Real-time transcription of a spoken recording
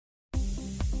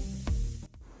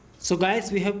So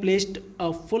guys, we have placed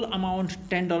a full amount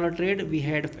 $10 trade. We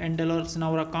had $10 in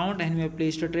our account and we have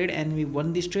placed a trade and we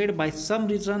won this trade. By some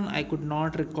reason I could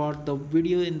not record the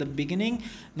video in the beginning.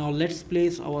 Now let's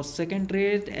place our second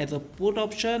trade as a put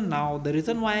option. Now the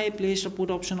reason why I placed a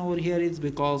put option over here is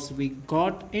because we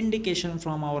got indication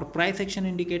from our price action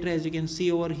indicator. As you can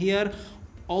see over here,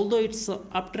 although it's an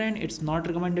uptrend, it's not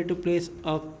recommended to place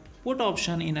a put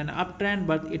option in an uptrend,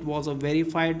 but it was a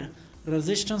verified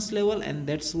resistance level and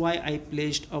that's why I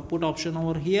placed a put option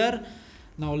over here.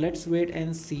 Now let's wait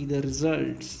and see the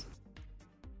results.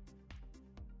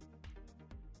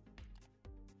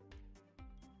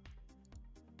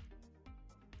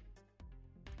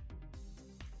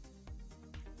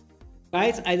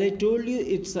 Guys, as I told you,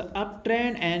 it's an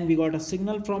uptrend and we got a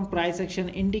signal from price action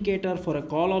indicator for a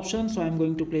call option. So I'm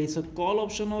going to place a call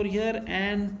option over here,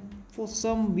 and for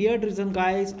some weird reason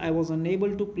guys, I was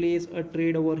unable to place a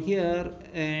trade over here,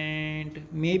 and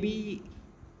maybe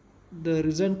the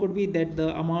reason could be that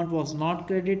the amount was not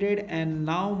credited and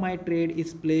now my trade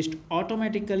is placed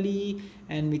automatically,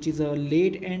 and which is a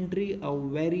late entry, a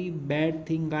very bad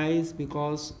thing guys,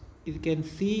 because you can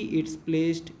see it's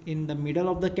placed in the middle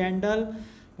of the candle.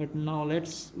 But now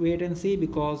let's wait and see,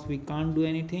 because we can't do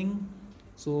anything,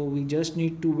 so we just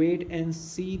need to wait and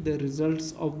see the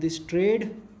results of this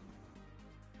trade.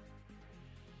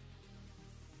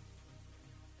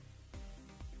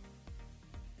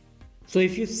 So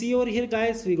if you see over here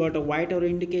guys, we got a white arrow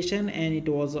indication and it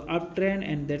was an uptrend,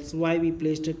 and that's why we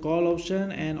placed a call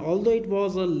option. And although it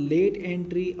was a late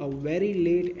entry, a very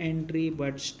late entry,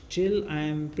 but still I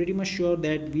am pretty much sure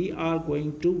that we are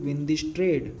going to win this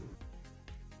trade.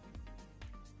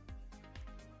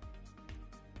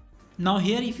 Now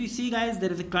here if you see guys,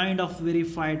 there is a kind of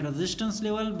verified resistance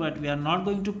level, but we are not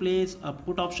going to place a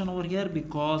put option over here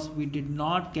because we did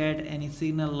not get any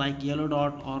signal like yellow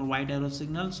dot or white arrow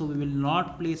signal, so we will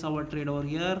not place our trade over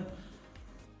here.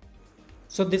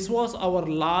 So this was our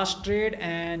last trade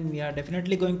and we are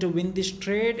definitely going to win this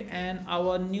trade, and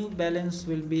our new balance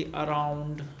will be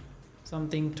around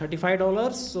something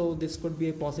 $35. So this could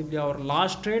be possibly our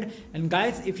last trade. And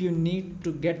guys, if you need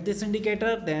to get this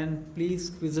indicator, then please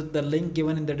visit the link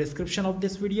given in the description of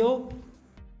this video.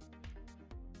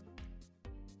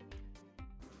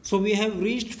 So we have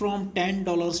reached from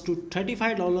 $10 to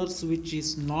 $35, which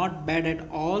is not bad at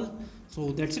all.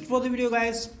 So that's it for the video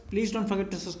guys. Please don't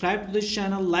forget to subscribe to this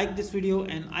channel, like this video,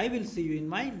 and I will see you in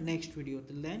my next video.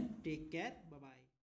 Till then, take care.